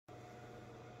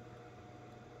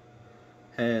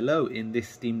Hello, in this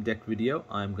Steam Deck video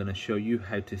I'm going to show you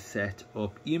how to set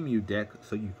up EmuDeck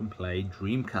so you can play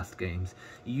Dreamcast games.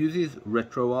 It uses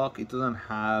RetroArch. It doesn't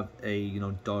have a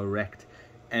direct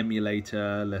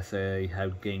emulator, let's say how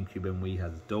GameCube and Wii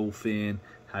has Dolphin,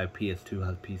 how PS2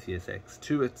 has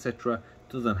PCSX2, etc.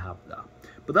 Doesn't have that.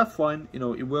 But that's fine, it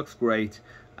works great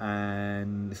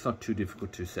and it's not too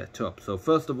difficult to set up. So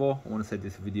first of all, I want to say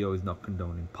this video is not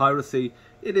condoning piracy.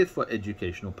 It is for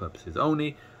educational purposes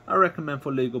only. I recommend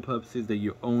for legal purposes that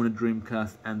you own a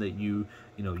Dreamcast and that you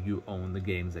own the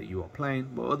games that you are playing.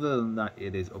 But other than that,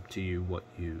 it is up to you what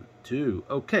you do.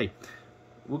 Okay,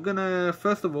 we're gonna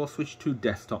first of all switch to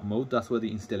desktop mode. That's where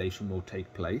the installation will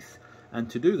take place. And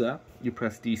to do that, you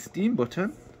press the Steam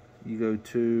button. You go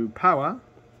to Power,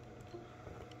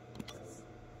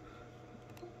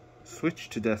 switch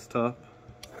to desktop.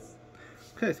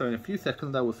 Okay, so in a few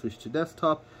seconds that will switch to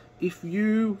desktop. If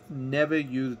you never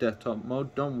use desktop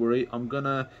mode, don't worry, I'm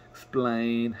gonna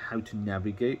explain how to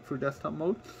navigate through desktop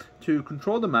mode. To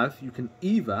control the mouse, you can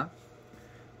either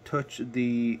touch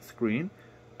the screen.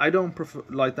 I don't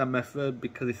like that method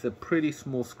because it's a pretty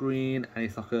small screen and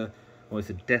it's like it's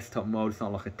a desktop mode, it's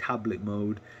not like a tablet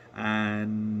mode,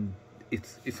 and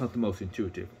it's not the most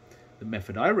intuitive. The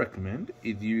method I recommend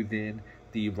is using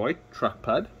the right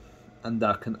trackpad, and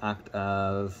that can act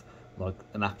as like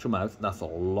an actual mouse. That's a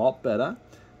lot better.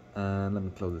 And let me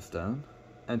close this down.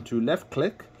 And to left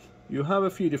click, you have a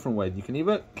few different ways. You can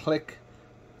either click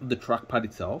the trackpad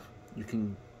itself, you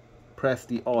can press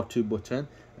the R2 button,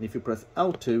 and if you press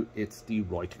L2, it's the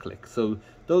right click. So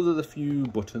those are the few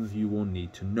buttons you will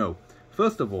need to know.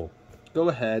 First of all, go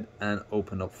ahead and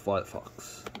open up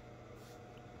Firefox.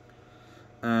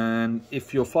 And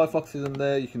if your Firefox isn't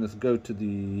there, you can just go to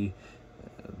the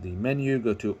menu,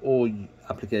 go to all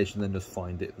applications and just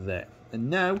find it there. And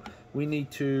now we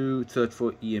need to search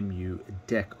for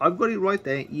EmuDeck. I've got it right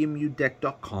there,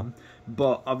 emudeck.com,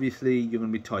 but obviously you're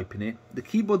going to be typing it. The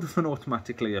keyboard doesn't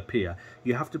automatically appear.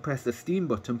 You have to press the Steam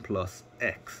button plus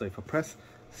X. So if I press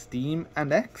Steam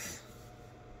and X,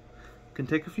 it can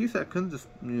take a few seconds,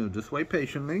 just wait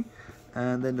patiently,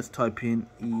 and then just type in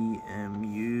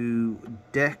EmuDeck.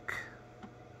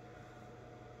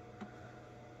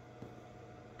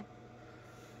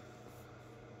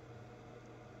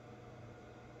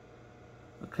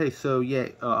 Okay, so yeah,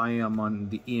 I am on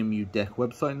the EmuDeck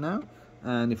website now,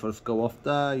 and if I just go off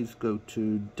there, you just go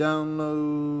to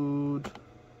download,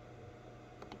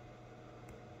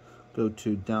 go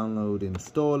to download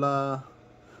installer,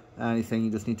 and it's saying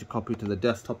you just need to copy it to the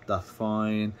desktop. That's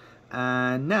fine.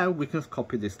 And now we can just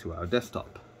copy this to our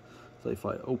desktop. So if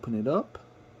I open it up,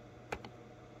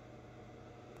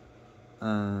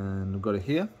 and we've got it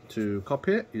here to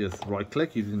copy it, you just right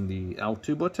click using the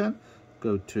L2 button,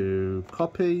 go to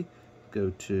copy, go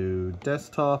to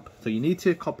desktop. So you need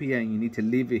to copy it and you need to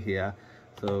leave it here.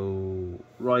 So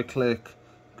right click,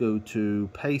 go to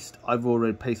paste. I've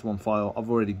already pasted one file, I've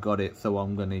already got it, so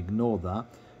I'm going to ignore that.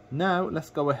 Now let's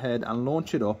go ahead and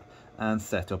launch it up and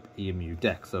set up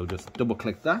EmuDeck. So just double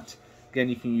click that. Again,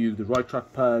 you can use the right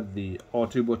trackpad, the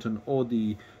R2 button, or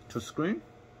the touch screen.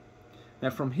 Now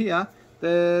from here,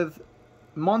 there's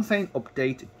mine saying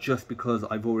update just because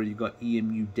I've already got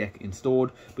EmuDeck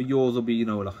installed, but yours will be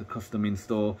like a custom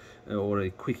install or a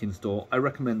quick install. I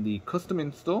recommend the custom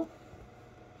install.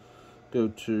 Go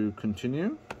to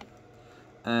continue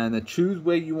and choose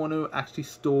where you want to actually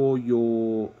store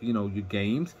your your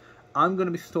games. I'm going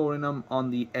to be storing them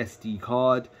on the SD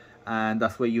card, and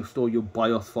that's where you store your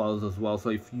BIOS files as well.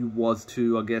 So if you was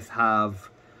to, I guess, have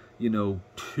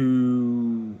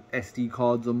 2 SD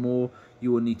cards or more,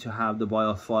 you will need to have the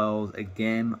BIOS files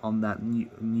again on that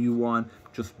new one.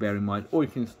 Just bear in mind. Or you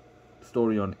can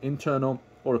store it on internal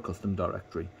or a custom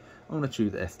directory. I'm going to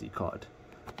choose SD card.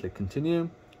 Click continue.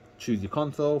 Choose your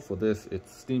console. For this,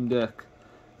 it's Steam Deck.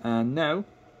 And now,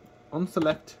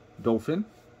 unselect Dolphin.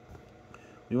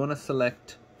 We want to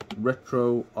select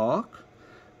RetroArch.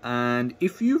 And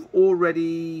if you've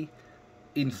already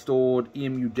installed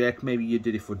EmuDeck, maybe you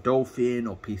did it for Dolphin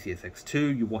or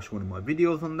PCSX2, you watched one of my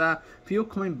videos on that. If you're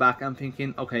coming back and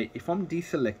thinking, okay, if I'm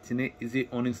deselecting it, is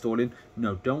it uninstalling?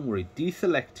 No, don't worry.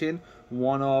 Deselecting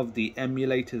one of the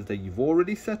emulators that you've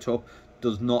already set up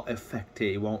does not affect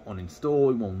it. It won't uninstall,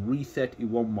 it won't reset, it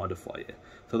won't modify it.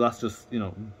 So that's just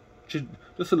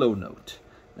just a low note.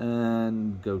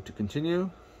 And go to continue.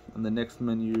 And the next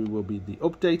menu will be the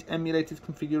update emulators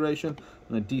configuration. I'm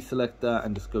going to deselect that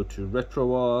and just go to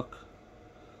RetroArch.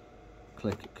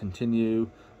 Click continue.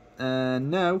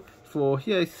 And now for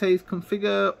here it says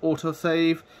configure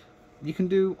autosave. you can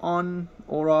do on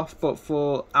or off, but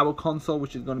for our console,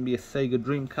 which is going to be a Sega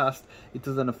Dreamcast, it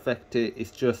doesn't affect it.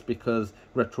 It's just because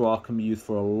RetroArch can be used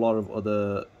for a lot of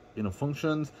other, you know,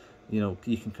 functions. You know,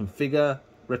 you can configure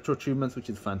retro achievements, which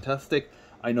is fantastic.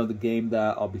 I know the game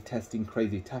that I'll be testing,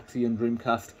 Crazy Taxi and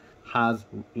Dreamcast, has,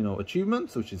 you know,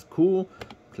 achievements, which is cool.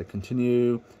 Click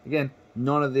continue. Again,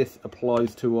 none of this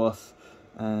applies to us,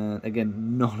 and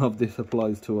again, none of this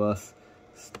applies to us.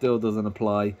 Still doesn't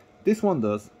apply. This one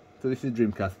does. So this is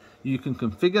Dreamcast. You can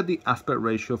configure the aspect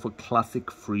ratio for classic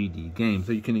 3D games.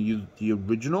 So you can use the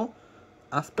original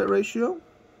aspect ratio,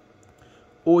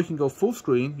 or you can go full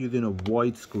screen using a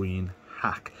widescreen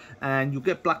hack, and you'll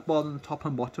get black bars on the top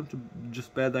and bottom, to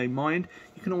just bear that in mind.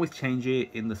 You can always change it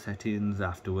in the settings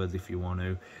afterwards if you want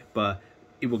to, but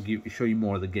it will show you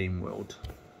more of the game world.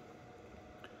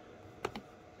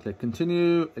 Click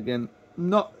continue. Again,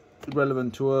 not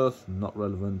relevant to us, not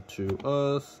relevant to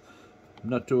us,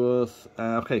 not to us.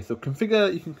 Okay, so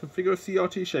configure. You can configure a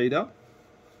CRT shader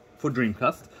for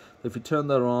Dreamcast. So if you turn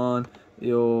that on,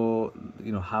 you'll,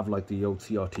 you know, have like the old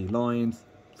CRT lines.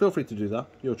 Feel free to do that,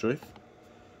 your choice.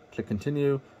 Click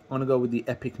continue. I'm gonna go with the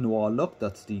Epic Noir look.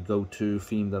 That's the go-to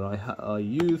theme that I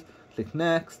use. Click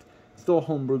next. Store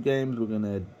Homebrew games. We're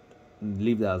gonna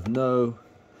leave that as no.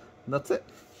 And that's it.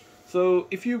 So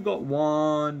if you've got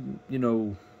one, you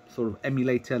know, sort of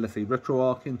emulator, let's say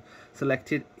RetroArch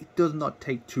selected, it does not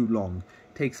take too long.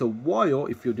 It takes a while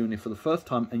if you're doing it for the first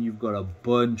time and you've got a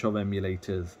bunch of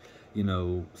emulators, you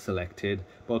know, selected.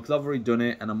 But because I've already done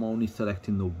it and I'm only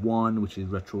selecting the one, which is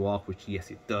RetroArch, which yes,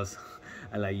 it does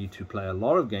allow you to play a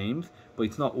lot of games, but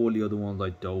it's not all the other ones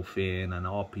like Dolphin and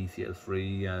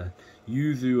RPCS3,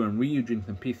 Yuzu and Ryu Dreams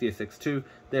and PCSX2.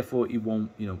 Therefore, it won't,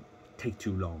 you know, take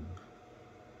too long.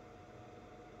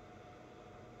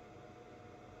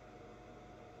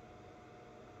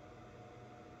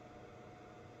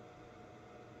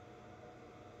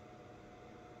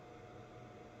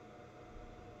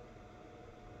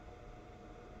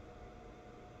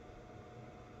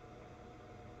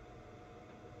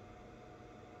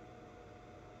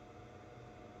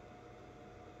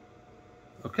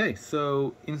 Okay,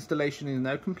 so installation is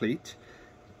now complete.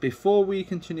 Before we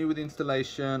continue with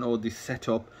installation or the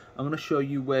setup, I'm going to show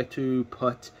you where to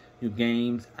put your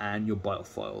games and your BIOS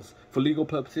files. For legal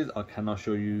purposes, I cannot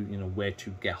show you, you know, where to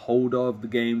get hold of the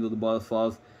games or the BIOS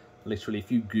files. Literally,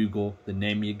 if you Google the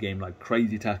name of your game, like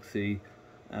Crazy Taxi,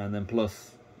 and then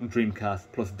plus Dreamcast,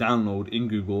 plus download in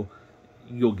Google,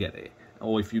 you'll get it.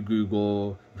 Or if you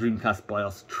Google Dreamcast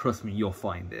BIOS, trust me, you'll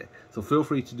find it. So feel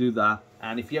free to do that.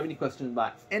 And if you have any questions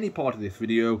about any part of this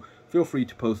video, feel free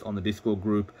to post on the Discord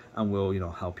group and we'll, you know,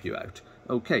 help you out.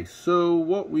 Okay, so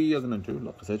what we are going to do,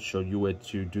 like I said, show you where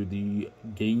to do the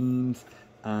games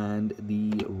and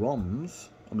the ROMs,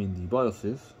 I mean the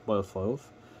BIOS files.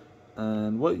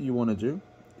 And what you want to do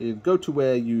is go to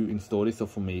where you install it. So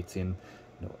for me, it's in,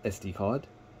 you know, SD card.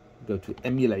 Go to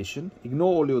emulation,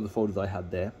 ignore all the other folders I had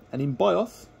there, and in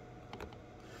BIOS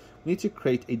we need to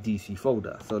create a DC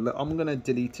folder. So I'm going to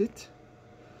delete it,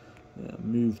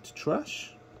 move to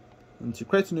trash, and to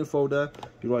create a new folder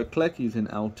you right click using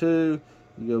L2,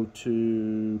 you go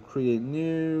to create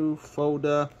new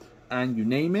folder and you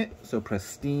name it. So press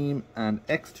Steam and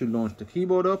X to launch the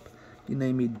keyboard up. You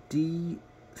name it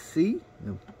DC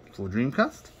for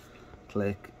Dreamcast,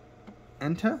 click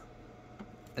enter.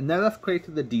 And now that's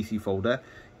created the DC folder.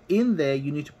 In there,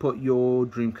 you need to put your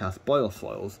Dreamcast BIOS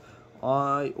files.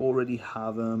 I already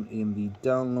have them in the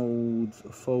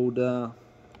downloads folder.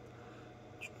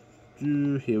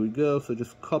 Here we go. So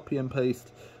just copy and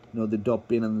paste, you know, the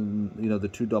 .bin and, you know, the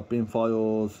two .bin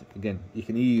files. Again, you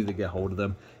can easily get hold of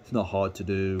them. It's not hard to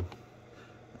do.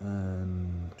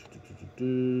 And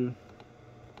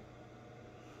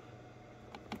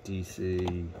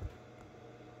DC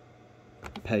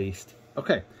paste.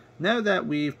 Okay, now that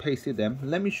we've pasted them,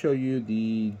 let me show you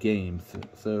the games.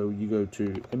 So you go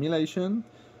to emulation,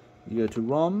 you go to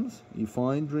ROMs, you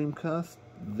find Dreamcast,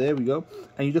 there we go,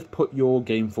 and you just put your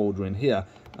game folder in here.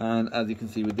 And as you can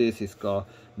see with this, it's got,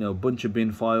 you know, a bunch of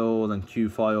bin files and Q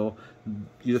file.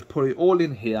 You just put it all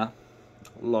in here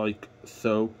like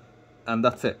so, and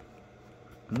that's it.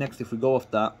 Next, if we go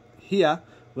off that, here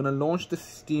we're going to launch the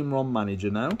Steam ROM manager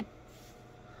now.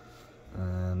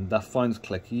 And that's fine, just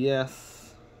click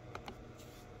yes.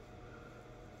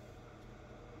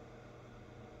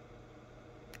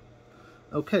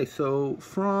 Okay, so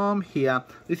from here,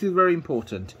 this is very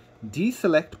important.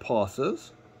 Deselect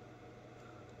parsers,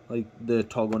 like the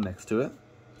toggle next to it.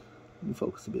 Let me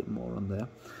focus a bit more on there.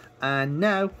 And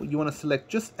now you want to select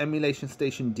just Emulation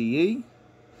Station DE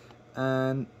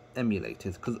and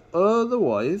emulators, because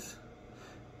otherwise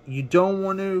you don't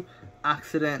want to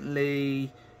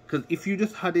accidentally, because if you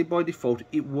just had it by default,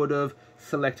 it would have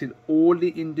selected all the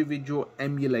individual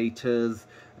emulators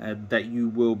that you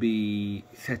will be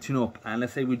setting up. And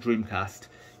let's say with Dreamcast,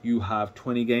 you have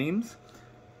 20 games.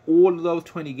 All of those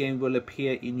 20 games will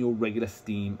appear in your regular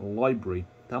Steam library.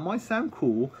 That might sound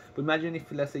cool, but imagine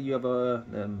if, let's say, you have a,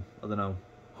 I don't know,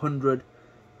 100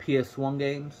 PS1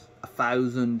 games,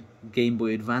 1,000 Game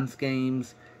Boy Advance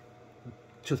games.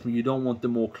 Trust me, you don't want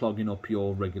them all clogging up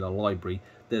your regular library.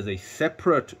 There's a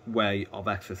separate way of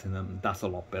accessing them. That's a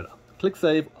lot better. Click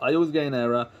save. I always get an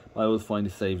error. I always find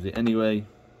it saves it anyway.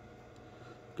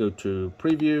 Go to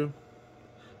preview.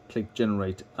 Click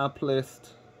generate app list.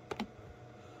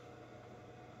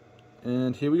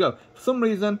 And here we go. For some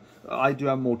reason, I do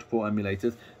have multiple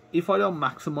emulators. If I don't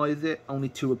maximize it, only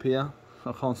 2 appear.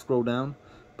 I can't scroll down.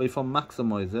 But if I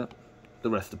maximize it, the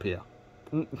rest appear.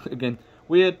 Again,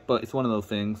 weird, but it's one of those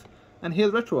things. And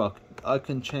here's RetroArch. I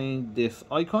can change this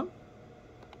icon.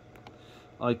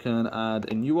 I can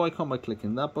add a new icon by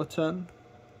clicking that button.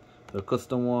 The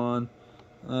custom one.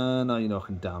 And now, you know, I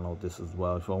can download this as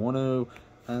well if I want to.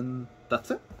 And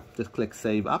that's it. Just click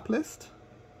save app list.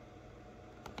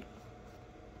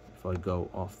 If I go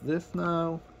off this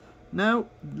now. Now,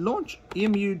 launch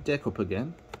EmuDeck up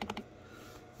again.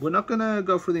 We're not going to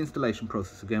go through the installation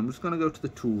process again. We're just going to go to the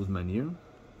tools menu.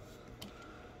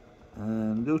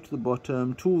 And go to the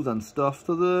bottom, tools and stuff.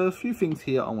 So there are a few things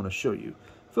here I want to show you.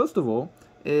 First of all,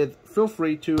 is feel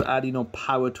free to add, you know,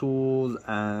 power tools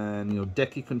and, you know,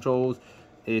 decky controls.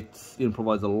 It, you know,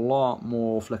 provides a lot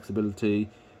more flexibility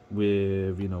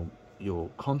with, you know, your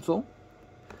console.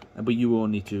 But you will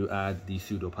need to add the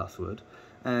sudo password.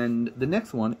 And the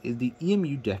next one is the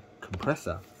EmuDeck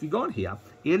compressor. If you go on here,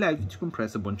 it allows you to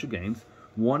compress a bunch of games.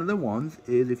 One of the ones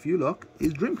is, if you look,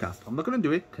 is Dreamcast. I'm not going to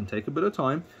do it. Can take a bit of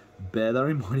time. Bear that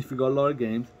in mind if you've got a lot of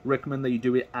games. Recommend that you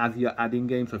do it as you're adding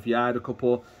games. So if you add a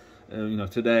couple, you know,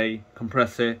 today,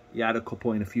 compress it. You add a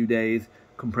couple in a few days,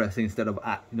 compress it, instead of,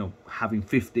 you know, having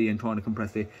 50 and trying to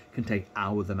compress it. Can take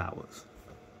hours and hours.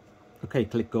 Okay,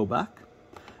 click go back.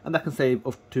 And that can save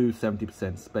up to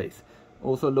 70% space.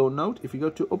 Also, low note, if you go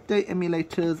to update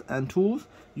emulators and tools,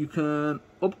 you can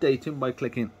update them by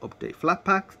clicking update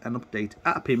flatpaks and update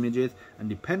app images, and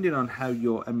depending on how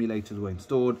your emulators were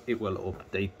installed, it will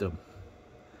update them.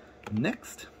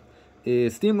 Next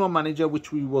is Steam ROM Manager,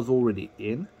 which we was already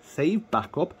in. Save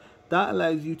backup. That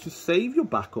allows you to save your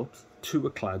backups to a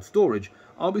cloud storage.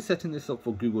 I'll be setting this up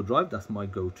for Google Drive. That's my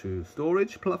go-to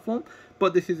storage platform,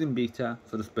 but this is in beta,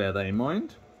 so just bear that in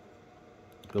mind.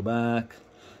 Go back.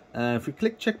 If you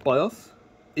click check BIOS,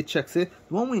 it checks it.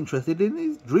 The one we're interested in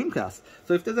is Dreamcast.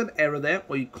 So if there's an error there,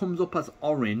 or it comes up as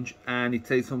orange and it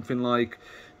says something like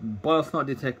BIOS not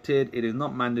detected, it is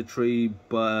not mandatory,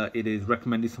 but it is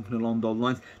recommended, something along those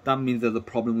lines, that means there's a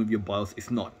problem with your BIOS.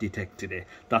 It's not detected it.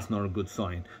 That's not a good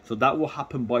sign. So that will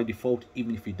happen by default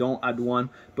even if you don't add one.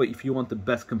 But if you want the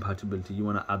best compatibility, you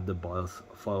want to add the BIOS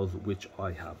files, which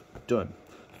I have done.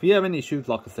 If you have any issues,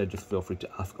 like I said, just feel free to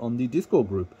ask on the Discord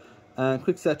group. And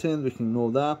quick settings, we can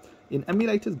ignore that. In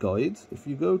emulators guides, if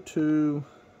you go to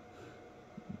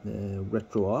the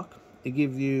RetroArch, it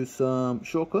gives you some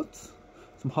shortcuts,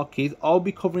 some hotkeys. I'll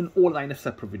be covering all that in a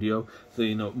separate video, so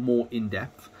you know, more in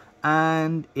depth.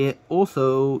 And it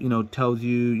also, you know, tells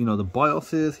you, you know, the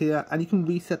BIOSes here, and you can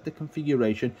reset the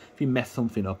configuration. If you mess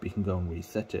something up, you can go and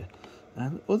reset it.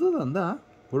 And other than that,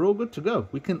 we're all good to go.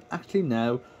 We can actually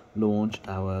now launch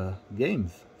our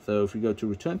games. So if we go to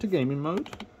return to gaming mode.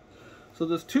 So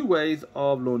there's two ways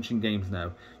of launching games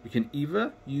now. You can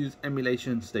either use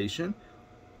Emulation Station,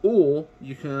 or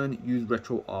you can use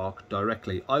RetroArch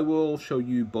directly. I will show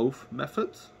you both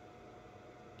methods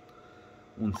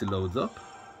once it loads up.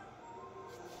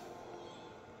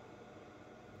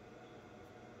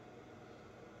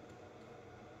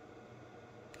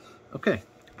 Okay,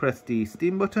 press the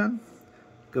Steam button,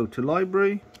 go to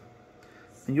Library,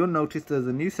 and you'll notice there's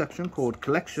a new section called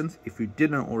Collections. If you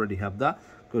didn't already have that,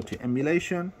 go to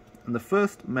Emulation, and the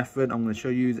first method I'm going to show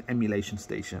you is Emulation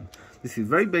Station. This is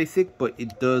very basic, but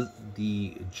it does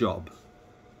the job.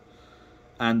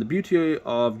 And the beauty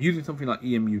of using something like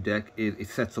EmuDeck is it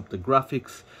sets up the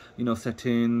graphics, you know,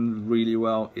 settings really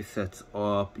well. It sets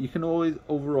up, you can always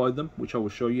override them, which I will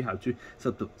show you how to.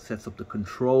 Sets up the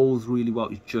controls really well.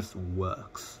 It just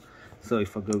works. So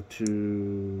if I go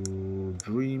to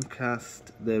Dreamcast,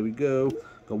 there we go.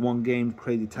 Got one game,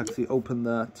 Crazy Taxi, open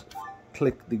that.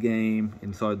 Click the game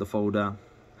inside the folder.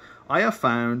 I have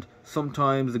found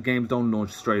sometimes the games don't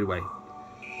launch straight away.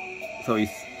 So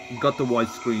it's got the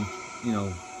widescreen, you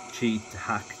know, cheat,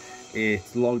 hack.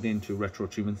 It's logged into RetroArch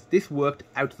achievements. This worked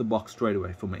out of the box straight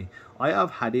away for me. I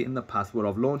have had it in the past where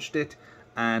I've launched it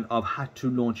and I've had to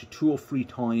launch it 2 or 3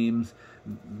 times.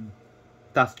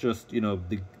 That's just, you know,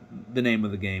 the name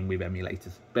of the game with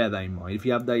emulators. Bear that in mind. If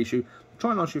you have that issue,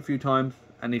 try and launch it a few times,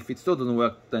 and if it still doesn't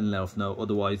work, then let us know.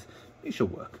 Otherwise, it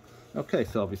should work. Okay,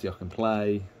 so obviously I can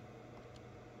play.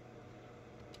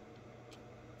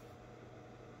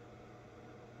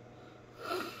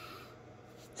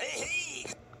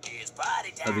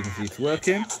 As you can see, it's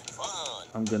working.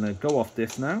 I'm gonna go off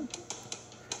this now,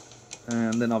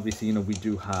 and then obviously, you know, we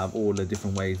do have all the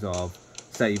different ways of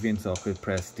saving. So I could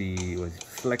press the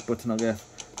select button, I guess,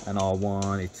 and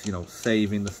R1. It's, you know,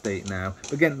 saving the state now.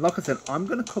 But again, like I said, I'm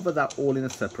gonna cover that all in a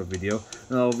separate video,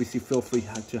 and obviously feel free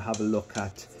to have a look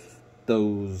at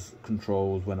those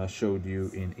controls when I showed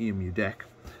you in EmuDeck.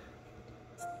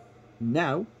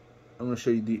 Now I'm going to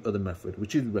show you the other method,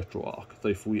 which is RetroArch. So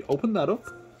if we open that up,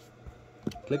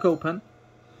 click open.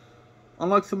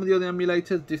 Unlike some of the other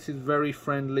emulators, this is very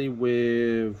friendly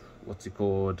with, what's it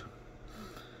called?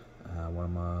 What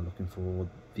am I looking for?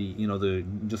 The, you know,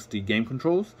 just the game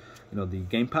controls, you know, the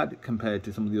gamepad, compared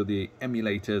to some of the other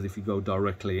emulators. If you go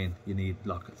directly in, you need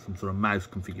like some sort of mouse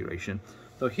configuration.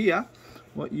 So here,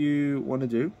 what you want to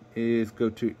do is go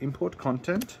to import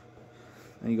content,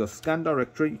 and you go scan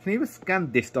directory. You can either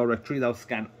scan this directory, that'll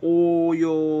scan all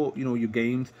your, you know, your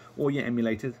games, all your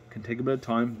emulators. Can take a bit of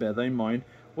time, bear that in mind.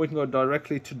 Or you can go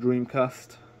directly to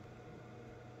Dreamcast.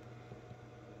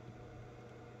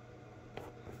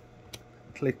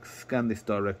 Click scan this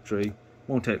directory.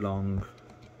 Won't take long.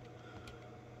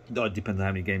 It depends on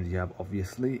how many games you have,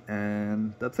 obviously,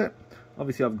 and that's it.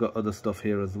 Obviously I've got other stuff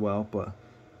here as well, but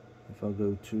if I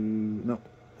go to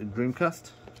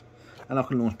Dreamcast, and I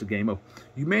can launch the game up.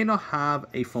 You may not have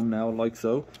a thumbnail like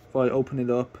so. If I open it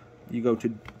up, you go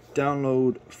to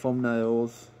download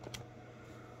thumbnails,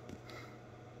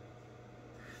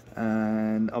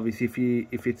 and obviously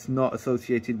if it's not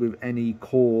associated with any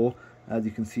core, as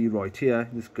you can see right here,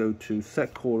 just go to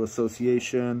set core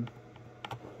association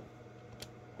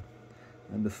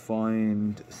and just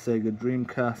find Sega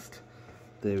Dreamcast.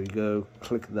 There we go,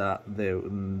 click that there,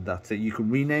 and that's it. You can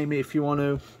rename it if you want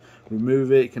to,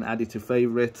 remove it, you can add it to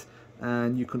favorites,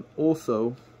 and you can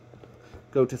also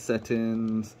go to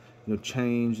settings, you know,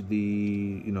 change the,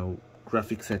 you know,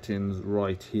 graphic settings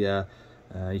right here.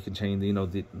 You can change the, you know,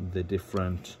 the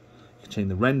different, you can change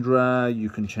the renderer, you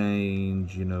can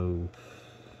change, you know,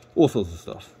 all sorts of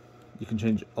stuff. You can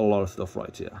change a lot of stuff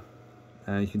right here,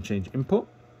 and you can change input,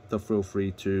 so feel free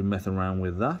to mess around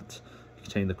with that. You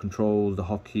can change the controls, the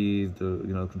hotkeys, the,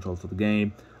 you know, controls for the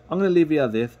game. I'm going to leave it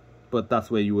as this, but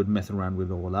that's where you would mess around with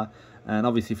all that. And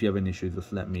obviously if you have any issues,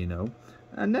 just let me know.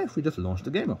 And next we just launch the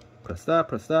game up. Press that,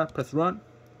 press run.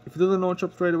 If it doesn't launch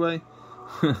up straight away,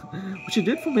 which it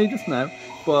did for me just now,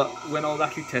 but when I was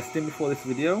actually testing before this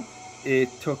video, it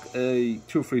took 2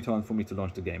 or 3 times for me to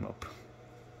launch the game up.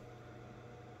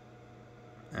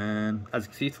 And as you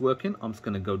can see, it's working. I'm just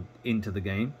going to go into the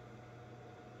game.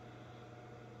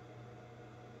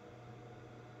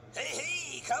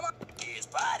 Hey, come on. It's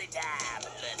party time.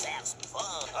 Let's have some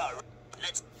fun. All right,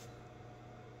 let's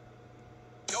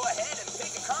go ahead and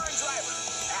pick a car and driver.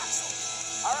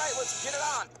 Axel. All right, let's get it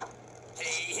on.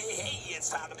 Hey, it's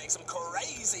time to make some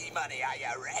crazy money. Are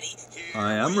you ready? Here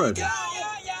I am ready. Go.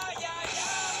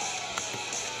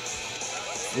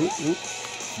 Ooh,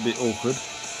 a bit awkward.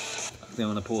 I think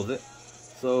I'm going to pause it.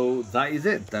 So that is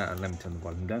it. Let me turn the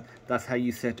volume down. That's how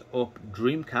you set up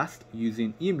Dreamcast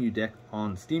using EmuDeck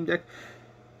on Steam Deck.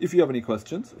 If you have any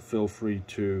questions, feel free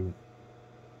to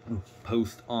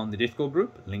post on the Discord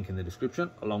group, link in the description,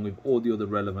 along with all the other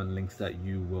relevant links that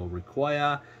you will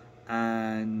require,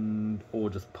 and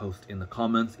or just post in the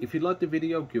comments. If you like the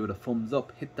video, give it a thumbs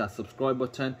up, hit that subscribe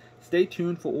button. Stay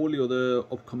tuned for all the other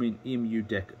upcoming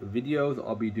EmuDeck videos.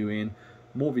 I'll be doing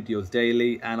more videos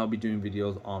daily, and I'll be doing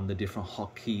videos on the different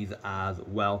hotkeys as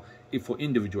well, if for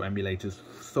individual emulators,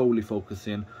 solely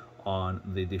focusing on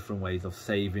the different ways of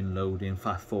saving, loading,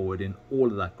 fast forwarding, all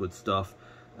of that good stuff.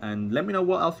 And let me know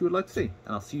what else you would like to see,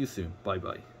 and I'll see you soon. Bye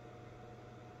bye.